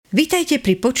Vítajte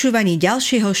pri počúvaní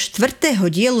ďalšieho štvrtého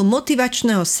dielu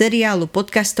motivačného seriálu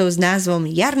podcastov s názvom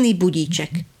Jarný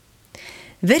budíček.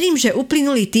 Verím, že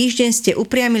uplynulý týždeň ste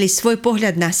upriamili svoj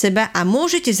pohľad na seba a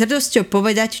môžete s hrdosťou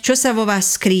povedať, čo sa vo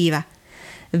vás skrýva.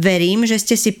 Verím, že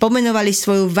ste si pomenovali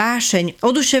svoju vášeň,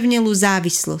 oduševnelú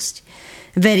závislosť.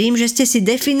 Verím, že ste si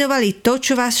definovali to,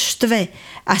 čo vás štve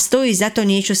a stojí za to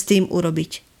niečo s tým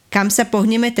urobiť. Kam sa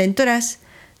pohneme tento raz?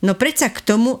 No predsa k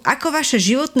tomu, ako vaše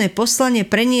životné poslanie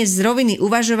preniesť z roviny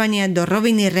uvažovania do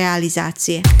roviny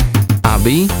realizácie.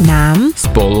 Aby nám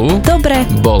spolu dobre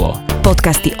bolo.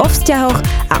 Podcasty o vzťahoch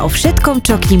a o všetkom,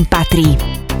 čo k nim patrí.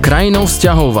 Krajinou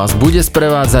vzťahov vás bude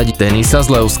sprevádzať Denisa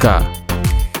Zlevská.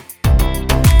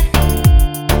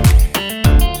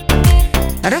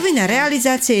 Rovina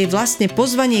realizácie je vlastne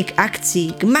pozvanie k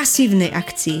akcii, k masívnej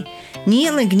akcii.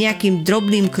 Nie len k nejakým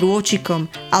drobným krôčikom,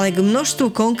 ale k množstvu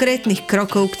konkrétnych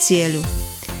krokov k cieľu.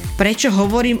 Prečo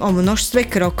hovorím o množstve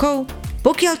krokov?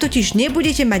 Pokiaľ totiž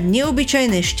nebudete mať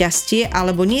neobyčajné šťastie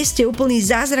alebo nie ste úplný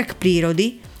zázrak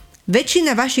prírody,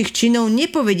 väčšina vašich činov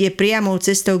nepovedie priamou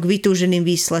cestou k vytúženým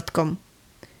výsledkom.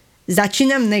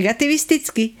 Začínam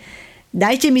negativisticky?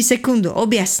 Dajte mi sekundu,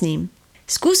 objasním.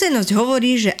 Skúsenosť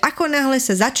hovorí, že ako náhle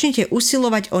sa začnete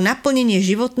usilovať o naplnenie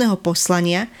životného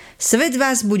poslania, svet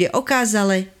vás bude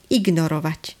okázale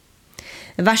ignorovať.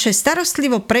 Vaše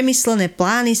starostlivo premyslené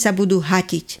plány sa budú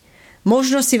hatiť.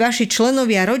 Možno si vaši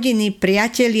členovia rodiny,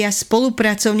 priatelia,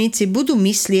 spolupracovníci budú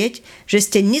myslieť, že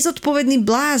ste nezodpovední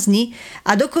blázni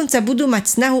a dokonca budú mať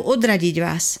snahu odradiť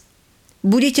vás.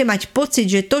 Budete mať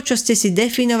pocit, že to, čo ste si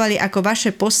definovali ako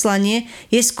vaše poslanie,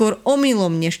 je skôr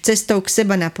omylom než cestou k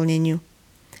seba naplneniu.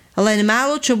 Len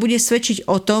málo čo bude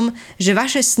svedčiť o tom, že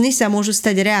vaše sny sa môžu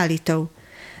stať realitou.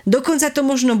 Dokonca to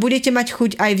možno budete mať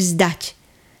chuť aj vzdať.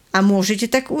 A môžete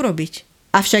tak urobiť.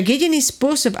 Avšak jediný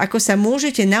spôsob, ako sa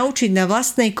môžete naučiť na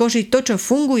vlastnej koži to, čo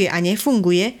funguje a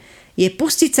nefunguje, je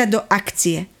pustiť sa do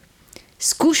akcie.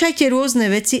 Skúšajte rôzne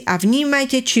veci a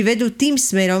vnímajte, či vedú tým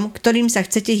smerom, ktorým sa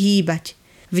chcete hýbať.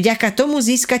 Vďaka tomu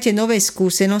získate nové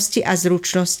skúsenosti a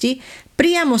zručnosti,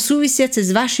 priamo súvisiace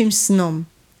s vašim snom.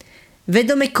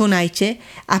 Vedome konajte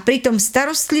a pritom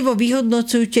starostlivo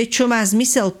vyhodnocujte, čo má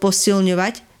zmysel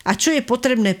posilňovať a čo je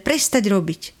potrebné prestať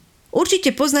robiť.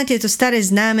 Určite poznáte to staré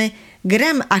známe,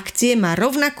 gram akcie má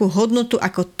rovnakú hodnotu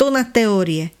ako tona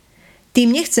teórie.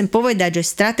 Tým nechcem povedať,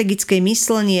 že strategické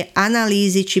myslenie,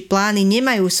 analýzy či plány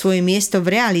nemajú svoje miesto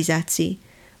v realizácii.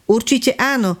 Určite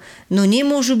áno, no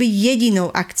nemôžu byť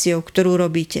jedinou akciou, ktorú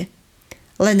robíte.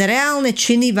 Len reálne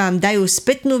činy vám dajú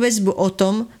spätnú väzbu o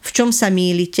tom, v čom sa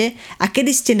mýlite a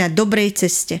kedy ste na dobrej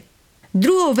ceste.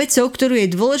 Druhou vecou, ktorú je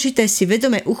dôležité si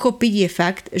vedome uchopiť, je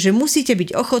fakt, že musíte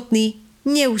byť ochotní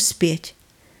neúspieť.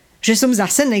 Že som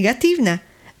zase negatívna?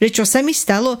 Že čo sa mi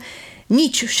stalo?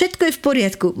 Nič, všetko je v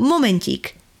poriadku,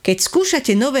 momentík. Keď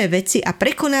skúšate nové veci a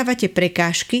prekonávate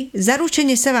prekážky,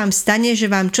 zaručene sa vám stane, že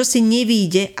vám čosi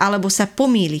nevyjde alebo sa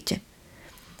pomýlite.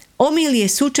 Omyl je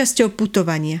súčasťou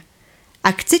putovania.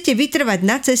 Ak chcete vytrvať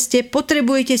na ceste,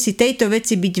 potrebujete si tejto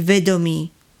veci byť vedomí.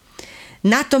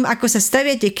 Na tom, ako sa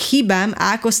staviate k chybám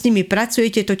a ako s nimi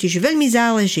pracujete, totiž veľmi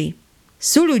záleží.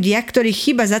 Sú ľudia, ktorých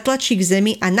chyba zatlačí k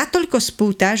zemi a natoľko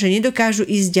spúta, že nedokážu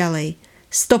ísť ďalej.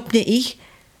 Stopne ich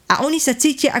a oni sa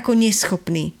cítia ako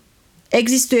neschopní.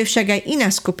 Existuje však aj iná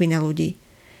skupina ľudí.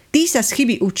 Tí sa z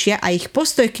chyby učia a ich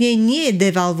postoj k nej nie je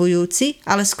devalvujúci,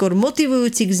 ale skôr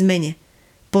motivujúci k zmene.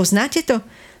 Poznáte to?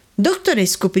 Do ktorej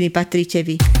skupiny patríte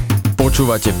vy?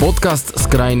 Počúvate podcast z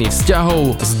krajiny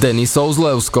vzťahov s Denisou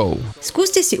Zlevskou.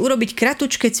 Skúste si urobiť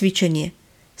kratučké cvičenie.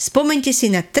 Spomeňte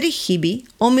si na 3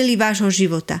 chyby, omyly vášho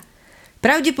života.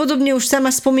 Pravdepodobne už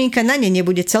sama spomienka na ne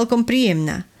nebude celkom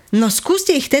príjemná. No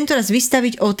skúste ich tentoraz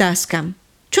vystaviť otázkam.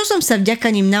 Čo som sa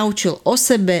vďaka nim naučil o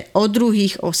sebe, o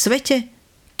druhých, o svete?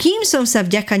 Kým som sa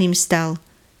vďaka nim stal?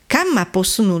 Kam ma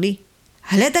posunuli?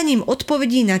 Hľadaním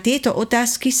odpovedí na tieto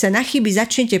otázky sa na chyby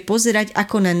začnete pozerať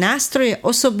ako na nástroje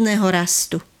osobného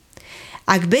rastu.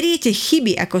 Ak beriete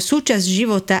chyby ako súčasť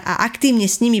života a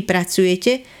aktívne s nimi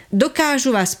pracujete,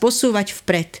 dokážu vás posúvať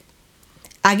vpred.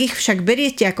 Ak ich však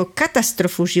beriete ako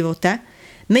katastrofu života,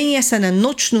 menia sa na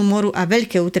nočnú moru a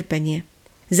veľké utrpenie.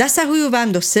 Zasahujú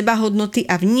vám do sebahodnoty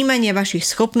a vnímania vašich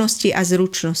schopností a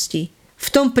zručností. V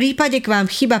tom prípade k vám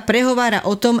chyba prehovára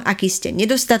o tom, aký ste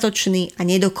nedostatoční a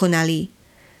nedokonalí.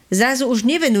 Zrazu už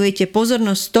nevenujete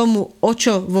pozornosť tomu, o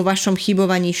čo vo vašom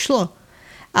chybovaní šlo,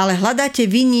 ale hľadáte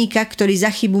vinníka, ktorý za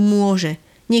chybu môže,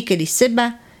 niekedy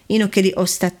seba, inokedy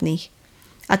ostatných.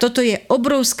 A toto je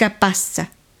obrovská pasca.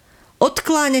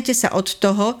 Odkláňate sa od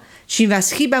toho, čím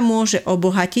vás chyba môže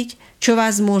obohatiť, čo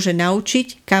vás môže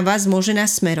naučiť, kam vás môže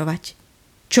nasmerovať.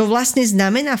 Čo vlastne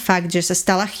znamená fakt, že sa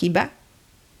stala chyba?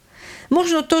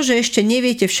 Možno to, že ešte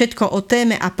neviete všetko o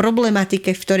téme a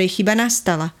problematike, v ktorej chyba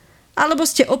nastala. Alebo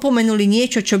ste opomenuli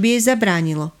niečo, čo by jej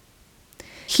zabránilo.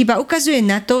 Chyba ukazuje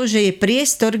na to, že je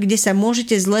priestor, kde sa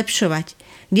môžete zlepšovať,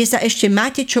 kde sa ešte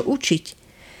máte čo učiť.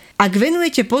 Ak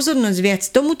venujete pozornosť viac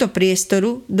tomuto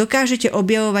priestoru, dokážete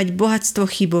objavovať bohatstvo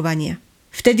chybovania.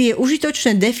 Vtedy je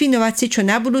užitočné definovať si, čo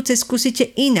na budúce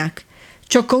skúsite inak,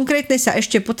 čo konkrétne sa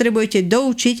ešte potrebujete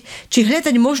doučiť, či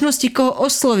hľadať možnosti, koho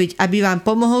osloviť, aby vám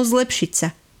pomohol zlepšiť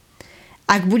sa.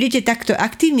 Ak budete takto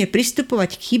aktívne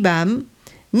pristupovať k chybám,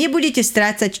 nebudete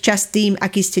strácať čas tým,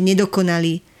 aký ste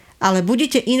nedokonalí, ale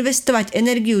budete investovať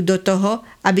energiu do toho,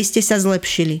 aby ste sa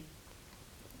zlepšili.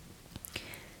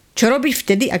 Čo robiť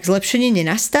vtedy, ak zlepšenie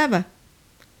nenastáva?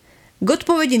 K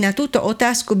odpovedi na túto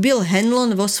otázku Bill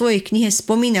Hanlon vo svojej knihe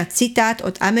spomína citát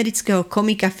od amerického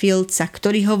komika Fieldsa,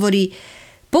 ktorý hovorí: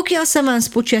 pokiaľ sa vám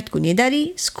spočiatku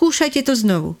nedarí, skúšajte to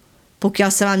znovu. Pokiaľ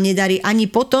sa vám nedarí ani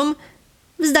potom,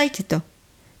 vzdajte to.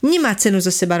 Nemá cenu zo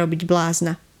seba robiť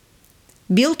blázna.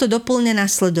 Bill to doplňa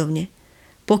následovne.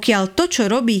 Pokiaľ to, čo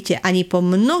robíte, ani po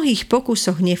mnohých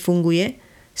pokusoch nefunguje,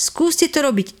 skúste to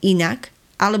robiť inak,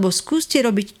 alebo skúste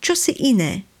robiť čosi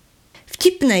iné.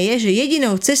 Vtipné je, že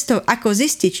jedinou cestou, ako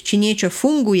zistiť, či niečo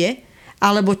funguje,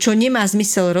 alebo čo nemá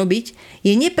zmysel robiť,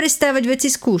 je neprestávať veci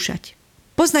skúšať.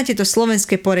 Poznáte to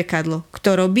slovenské porekadlo.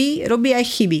 Kto robí, robí aj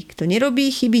chyby. Kto nerobí,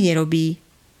 chyby nerobí.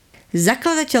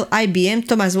 Zakladateľ IBM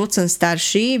Thomas Watson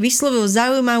starší vyslovil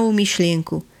zaujímavú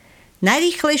myšlienku.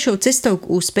 Najrýchlejšou cestou k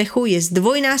úspechu je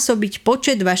zdvojnásobiť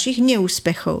počet vašich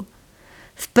neúspechov.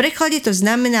 V preklade to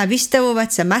znamená vystavovať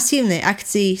sa masívnej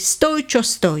akcii stoj čo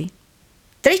stoj.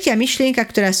 Tretia myšlienka,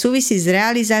 ktorá súvisí s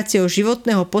realizáciou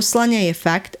životného poslania, je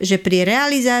fakt, že pri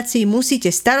realizácii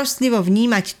musíte starostlivo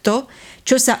vnímať to,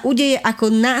 čo sa udeje ako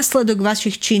následok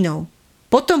vašich činov.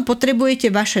 Potom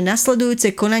potrebujete vaše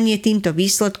nasledujúce konanie týmto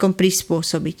výsledkom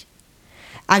prispôsobiť.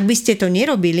 Ak by ste to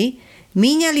nerobili,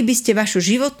 míňali by ste vašu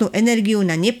životnú energiu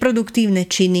na neproduktívne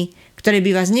činy, ktoré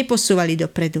by vás neposúvali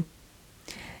dopredu.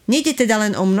 Nejde teda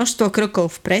len o množstvo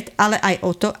krokov vpred, ale aj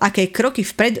o to, aké kroky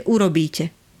vpred urobíte.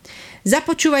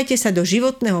 Započúvajte sa do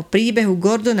životného príbehu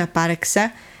Gordona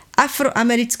Parksa,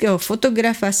 afroamerického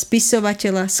fotografa,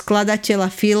 spisovateľa, skladateľa,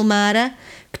 filmára,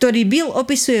 ktorý Bill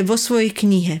opisuje vo svojej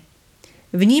knihe.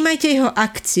 Vnímajte jeho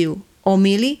akciu,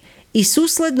 omyly i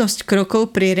súslednosť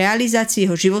krokov pri realizácii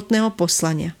jeho životného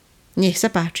poslania. Nech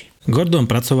sa páči. Gordon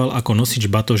pracoval ako nosič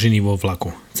batožiny vo vlaku.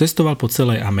 Cestoval po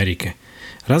celej Amerike.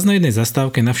 Raz na jednej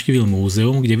zastávke navštívil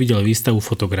múzeum, kde videl výstavu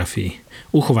fotografií.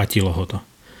 Uchvátilo ho to.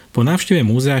 Po návšteve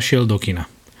múzea šiel do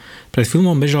kina. Pred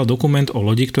filmom bežal dokument o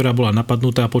lodi, ktorá bola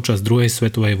napadnutá počas druhej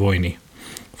svetovej vojny.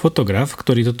 Fotograf,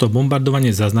 ktorý toto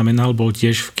bombardovanie zaznamenal, bol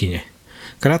tiež v kine.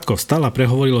 Krátko vstal a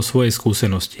prehovoril o svojej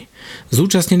skúsenosti.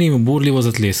 Zúčastnení mu búrlivo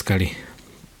zatlieskali.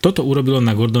 Toto urobilo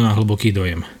na Gordona hlboký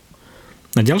dojem.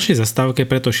 Na ďalšej zastávke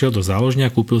preto šiel do záložne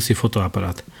a kúpil si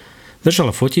fotoaparát.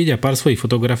 Začal fotiť a pár svojich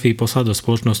fotografií poslal do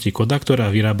spoločnosti Kodak,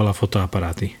 ktorá vyrábala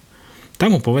fotoaparáty.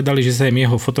 Tam mu povedali, že sa im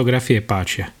jeho fotografie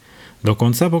páčia.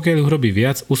 Dokonca, pokiaľ ich robí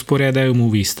viac, usporiadajú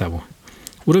mu výstavu.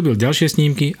 Urobil ďalšie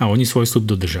snímky a oni svoj sľub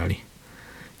dodržali.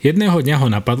 Jedného dňa ho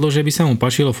napadlo, že by sa mu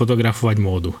páčilo fotografovať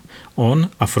módu. On,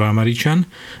 Afroameričan,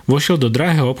 vošiel do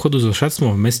drahého obchodu so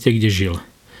šatstvom v meste, kde žil.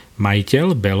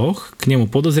 Majiteľ, Beloch, k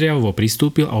nemu podozriavo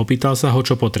pristúpil a opýtal sa ho,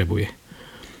 čo potrebuje.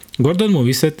 Gordon mu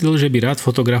vysvetlil, že by rád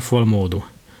fotografoval módu.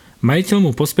 Majiteľ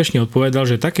mu pospešne odpovedal,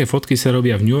 že také fotky sa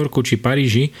robia v New Yorku či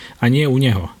Paríži a nie u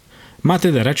neho. Má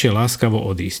teda radšej láskavo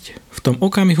odísť. V tom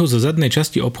okamihu zo zadnej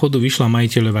časti obchodu vyšla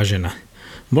majiteľová žena.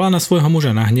 Bola na svojho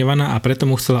muža nahnevaná a preto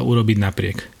mu chcela urobiť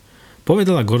napriek.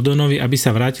 Povedala Gordonovi, aby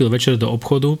sa vrátil večer do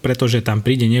obchodu, pretože tam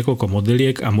príde niekoľko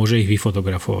modeliek a môže ich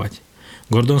vyfotografovať.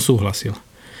 Gordon súhlasil.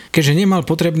 Keďže nemal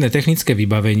potrebné technické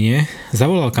vybavenie,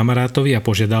 zavolal kamarátovi a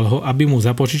požiadal ho, aby mu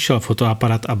zapožičal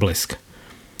fotoaparát a blesk.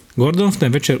 Gordon v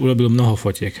ten večer urobil mnoho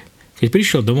fotiek. Keď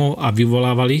prišiel domov a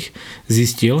vyvolával ich,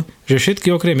 zistil, že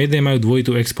všetky okrem jednej majú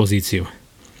dvojitú expozíciu.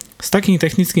 S takým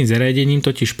technickým zariadením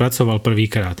totiž pracoval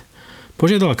prvýkrát.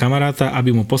 Požiadal kamaráta,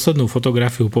 aby mu poslednú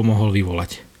fotografiu pomohol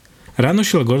vyvolať. Ráno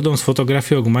šiel Gordon s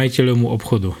fotografiou k majiteľovmu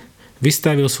obchodu.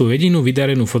 Vystavil svoju jedinú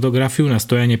vydarenú fotografiu na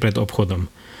stojane pred obchodom.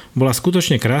 Bola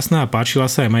skutočne krásna a páčila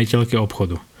sa aj majiteľke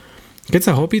obchodu. Keď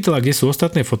sa ho opýtala, kde sú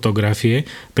ostatné fotografie,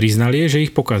 priznal jej, že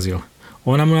ich pokazil.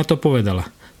 Ona mu na to povedala: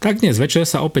 tak dnes večer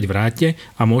sa opäť vráťte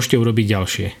a môžete urobiť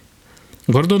ďalšie.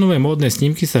 Gordonové módne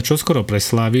snímky sa čoskoro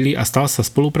preslávili a stal sa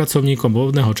spolupracovníkom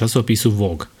módneho časopisu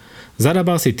Vogue.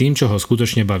 Zarábal si tým, čo ho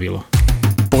skutočne bavilo.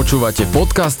 Počúvate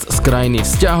podcast z krajiny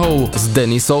vzťahov s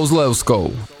Denisou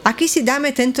Zlevskou. Aký si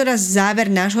dáme tentoraz záver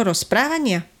nášho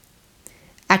rozprávania?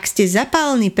 Ak ste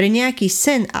zapálení pre nejaký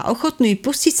sen a ochotní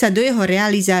pustiť sa do jeho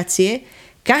realizácie,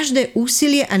 každé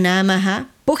úsilie a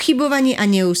námaha, pochybovanie a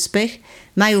neúspech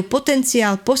majú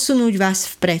potenciál posunúť vás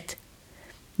vpred.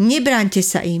 Nebráňte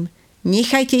sa im,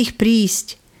 nechajte ich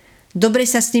prísť. Dobre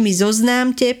sa s nimi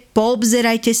zoznámte,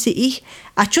 poobzerajte si ich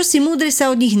a čosi múdre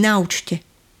sa od nich naučte.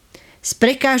 Z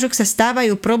prekážok sa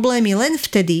stávajú problémy len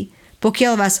vtedy,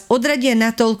 pokiaľ vás odradia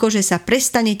natoľko, že sa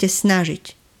prestanete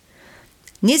snažiť.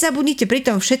 Nezabudnite pri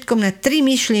tom všetkom na 3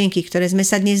 myšlienky, ktoré sme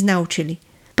sa dnes naučili.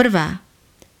 Prvá.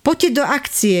 Poďte do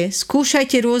akcie,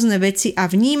 skúšajte rôzne veci a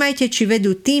vnímajte, či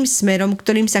vedú tým smerom,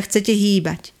 ktorým sa chcete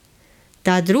hýbať.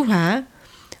 Tá druhá.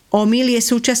 Omyl je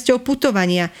súčasťou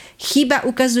putovania. Chyba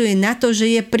ukazuje na to,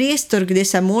 že je priestor, kde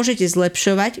sa môžete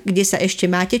zlepšovať, kde sa ešte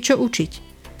máte čo učiť.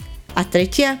 A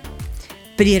tretia.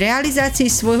 Pri realizácii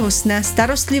svojho sna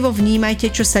starostlivo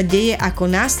vnímajte, čo sa deje ako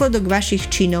následok vašich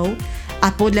činov a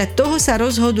podľa toho sa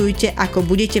rozhodujte, ako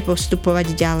budete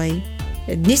postupovať ďalej.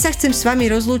 Dnes sa chcem s vami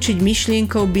rozlúčiť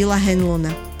myšlienkou Billa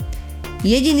Hanlona.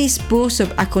 Jediný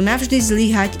spôsob, ako navždy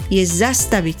zlyhať, je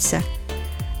zastaviť sa.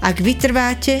 Ak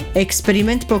vytrváte,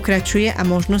 experiment pokračuje a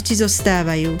možnosti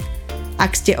zostávajú.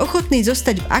 Ak ste ochotní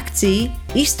zostať v akcii,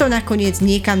 isto nakoniec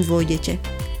niekam dôjdete.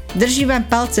 Držím vám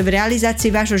palce v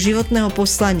realizácii vášho životného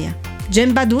poslania.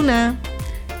 Džemba Duna!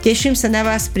 Teším sa na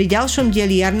vás pri ďalšom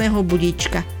dieli Jarného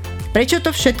budíčka. Prečo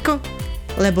to všetko?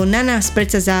 Lebo na nás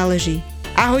predsa záleží.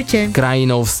 Ahojte!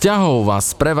 Krajinou vzťahov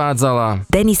vás prevádzala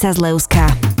Denisa Zlevská.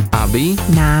 Aby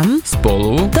Nám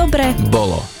spolu dobre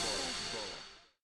bolo.